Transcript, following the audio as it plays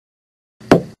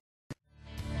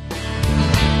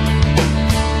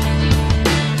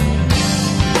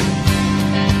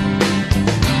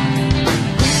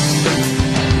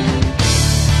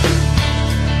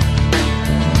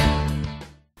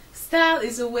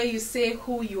a way you say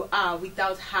who you are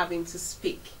without having to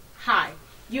speak. Hi,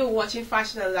 you're watching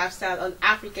Fashion and Lifestyle on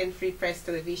African Free Press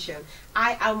Television.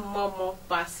 I am Momo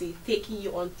Basi, taking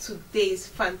you on today's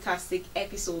fantastic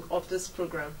episode of this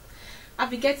program.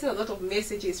 I've been getting a lot of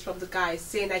messages from the guys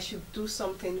saying I should do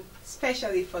something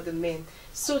specially for the men.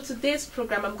 So today's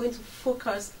program, I'm going to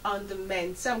focus on the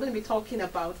men. So I'm going to be talking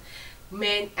about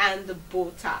men and the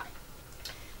bow tie.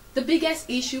 The biggest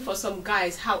issue for some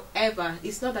guys, however,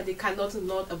 is not that they cannot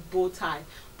knot a bow tie,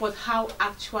 but how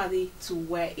actually to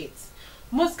wear it.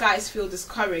 Most guys feel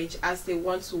discouraged as they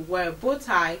want to wear a bow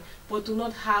tie but do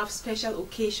not have special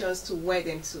occasions to wear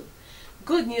them to.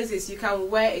 Good news is you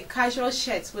can wear a casual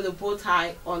shirt with a bow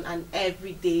tie on an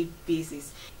everyday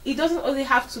basis. It doesn't only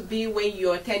have to be when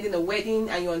you're attending a wedding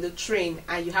and you're on the train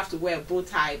and you have to wear a bow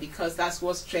tie because that's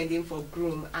what's trending for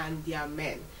groom and their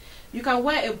men. You can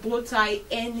wear a bow tie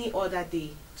any other day,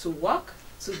 to work,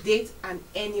 to date, and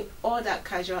any other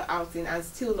casual outing and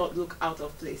still not look out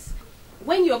of place.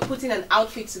 When you're putting an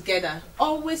outfit together,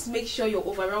 always make sure your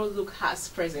overall look has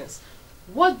presence.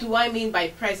 What do I mean by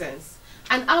presence?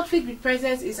 An outfit with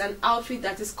presence is an outfit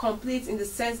that is complete in the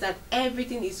sense that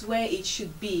everything is where it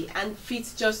should be and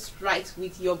fits just right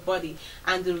with your body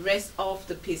and the rest of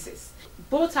the pieces.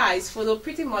 Bow ties follow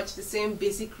pretty much the same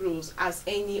basic rules as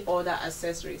any other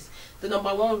accessories. The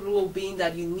number one rule being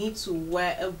that you need to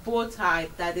wear a bow tie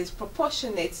that is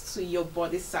proportionate to your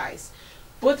body size.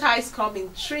 Bow ties come in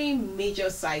three major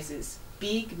sizes: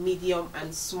 big, medium,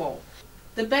 and small.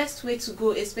 The best way to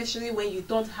go, especially when you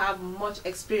don't have much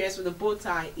experience with a bow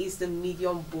tie, is the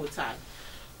medium bow tie.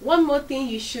 One more thing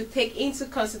you should take into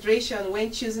consideration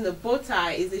when choosing a bow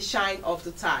tie is the shine of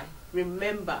the tie.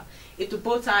 Remember, if the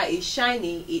bow tie is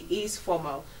shiny, it is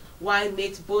formal, while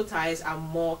mate bow ties are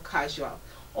more casual.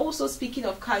 Also, speaking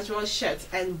of casual shirts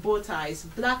and bow ties,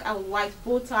 black and white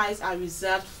bow ties are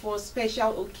reserved for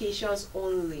special occasions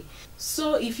only.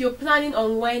 So if you're planning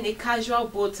on wearing a casual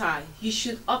bow tie, you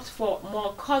should opt for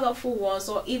more colorful ones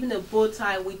or even a bow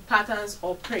tie with patterns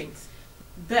or prints.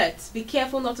 But be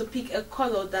careful not to pick a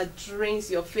color that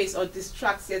drains your face or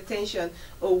distracts the attention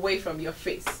away from your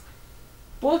face.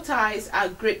 Bow ties are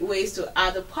great ways to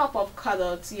add a pop of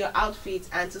color to your outfit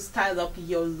and to style up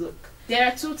your look. There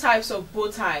are two types of bow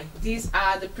tie. These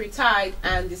are the pre-tied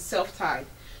and the self-tied.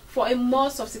 For a more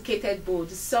sophisticated bow,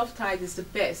 the self-tied is the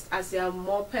best as they are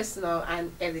more personal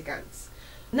and elegant.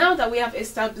 Now that we have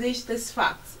established this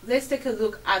fact, let's take a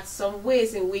look at some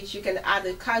ways in which you can add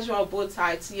a casual bow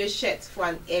tie to your shirt for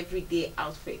an everyday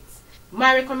outfit.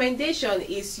 My recommendation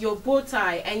is your bow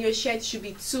tie and your shirt should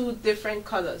be two different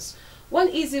colors. One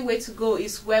easy way to go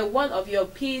is wear one of your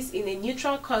piece in a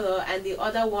neutral color and the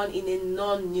other one in a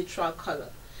non-neutral color.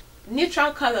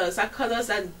 Neutral colors are colors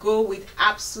that go with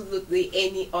absolutely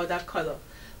any other color.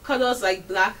 Colors like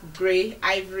black, gray,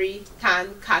 ivory,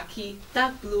 tan, khaki,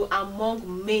 dark blue,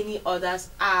 among many others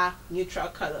are neutral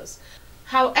colors.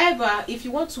 However, if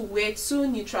you want to wear two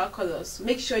neutral colors,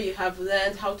 make sure you have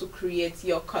learned how to create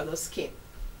your color scheme.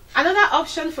 Another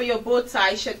option for your bow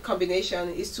tie shirt combination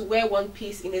is to wear one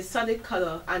piece in a solid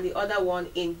color and the other one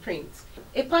in print.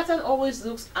 A pattern always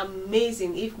looks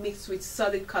amazing if mixed with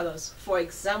solid colors. For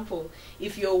example,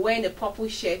 if you're wearing a purple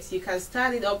shirt, you can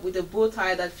style it up with a bow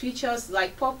tie that features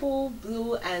light purple,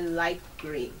 blue, and light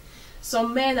green.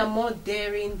 Some men are more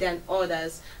daring than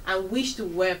others and wish to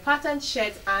wear patterned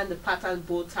shirt and a patterned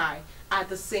bow tie at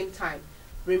the same time.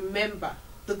 Remember,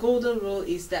 the golden rule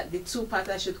is that the two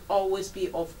patterns should always be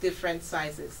of different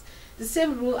sizes. The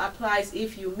same rule applies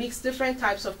if you mix different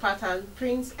types of pattern,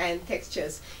 prints, and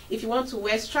textures. If you want to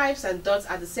wear stripes and dots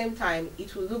at the same time,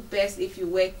 it will look best if you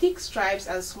wear thick stripes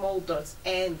and small dots,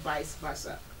 and vice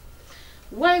versa.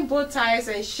 Wearing bow ties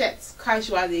and shirts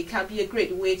casually can be a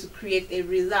great way to create a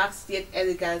relaxed yet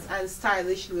elegant and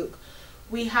stylish look.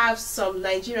 We have some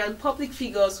Nigerian public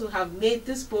figures who have made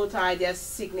this bow tie their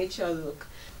signature look.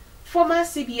 Former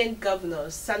CBN Governor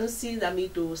Sanusi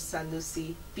Lamido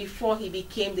Sanusi, before he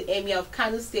became the Emir of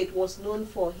Kano State, was known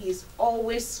for his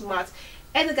always smart,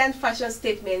 elegant fashion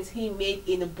statements he made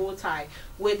in a bow tie,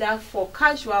 whether for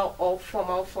casual or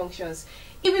formal functions.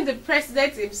 Even the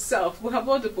president himself,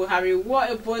 Muhammadu Buhari, wore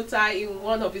a bow tie in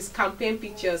one of his campaign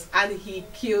pictures and he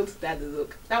killed that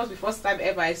look. That was the first time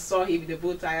ever I saw him with a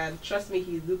bow tie, and trust me,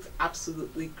 he looked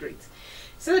absolutely great.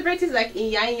 Celebrities like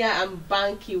Inyanya and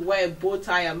Banky wear a bow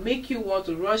tie and make you want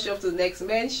to rush off to the next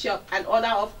men's shop and order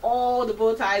off all the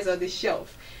bow ties on the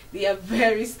shelf. They are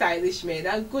very stylish men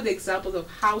and good examples of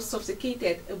how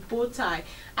sophisticated a bow tie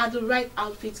and the right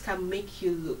outfit can make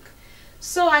you look.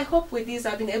 So I hope with this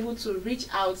I've been able to reach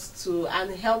out to and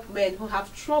help men who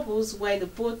have troubles wearing a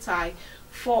bow tie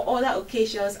for other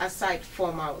occasions aside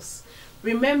formals.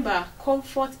 Remember,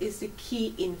 comfort is the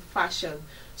key in fashion.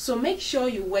 So make sure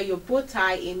you wear your bow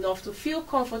tie enough to feel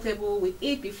comfortable with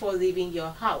it before leaving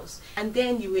your house. And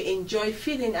then you will enjoy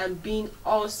feeling and being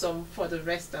awesome for the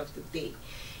rest of the day.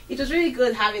 It was really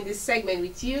good having this segment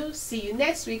with you. See you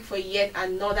next week for yet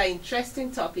another interesting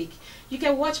topic. You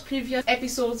can watch previous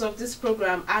episodes of this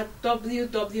program at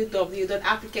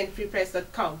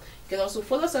www.africanfreepress.com. You can also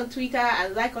follow us on Twitter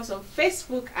and like us on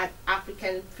Facebook at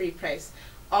African Free Press.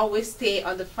 Always stay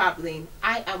on the Fab Lane.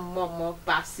 I am Momo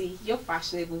Basi, your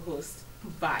fashionable host.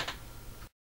 Bye.